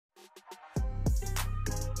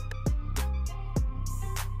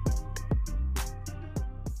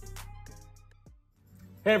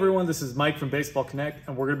Hey everyone, this is Mike from Baseball Connect,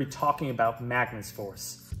 and we're going to be talking about Magnus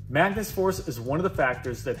Force. Magnus Force is one of the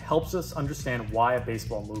factors that helps us understand why a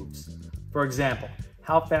baseball moves. For example,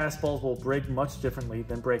 how fastballs will break much differently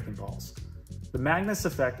than breaking balls. The Magnus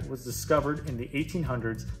effect was discovered in the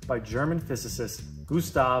 1800s by German physicist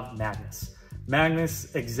Gustav Magnus.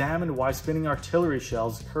 Magnus examined why spinning artillery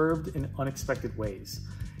shells curved in unexpected ways.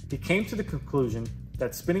 He came to the conclusion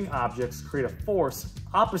that spinning objects create a force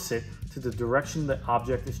opposite to the direction the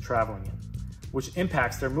object is traveling in, which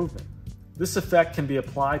impacts their movement. This effect can be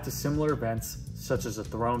applied to similar events such as a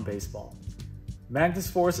thrown baseball. Magnus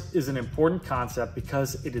Force is an important concept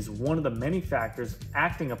because it is one of the many factors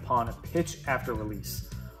acting upon a pitch after release.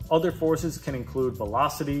 Other forces can include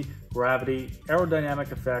velocity, gravity,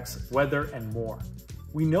 aerodynamic effects, weather, and more.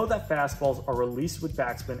 We know that fastballs are released with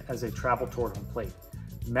backspin as they travel toward home plate.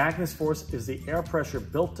 Magnus Force is the air pressure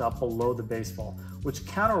built up below the baseball, which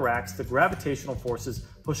counteracts the gravitational forces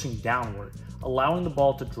pushing downward, allowing the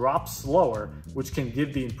ball to drop slower, which can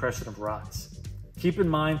give the impression of rise. Keep in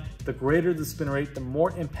mind, the greater the spin rate, the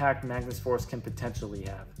more impact Magnus Force can potentially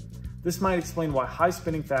have. This might explain why high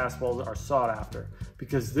spinning fastballs are sought after,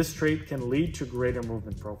 because this trait can lead to greater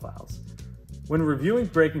movement profiles. When reviewing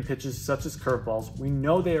breaking pitches such as curveballs, we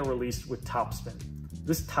know they are released with topspin.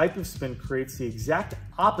 This type of spin creates the exact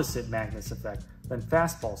opposite Magnus effect than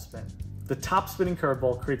fastball spin. The top spinning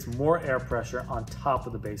curveball creates more air pressure on top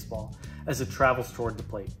of the baseball as it travels toward the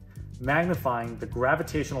plate, magnifying the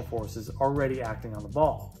gravitational forces already acting on the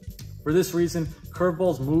ball. For this reason,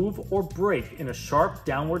 curveballs move or break in a sharp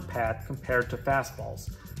downward path compared to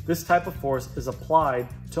fastballs. This type of force is applied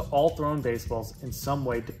to all thrown baseballs in some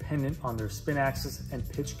way dependent on their spin axis and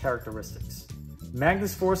pitch characteristics.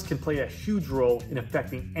 Magnus Force can play a huge role in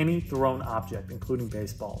affecting any thrown object, including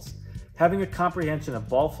baseballs. Having a comprehension of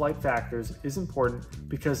ball flight factors is important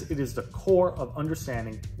because it is the core of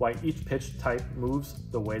understanding why each pitch type moves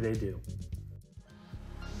the way they do.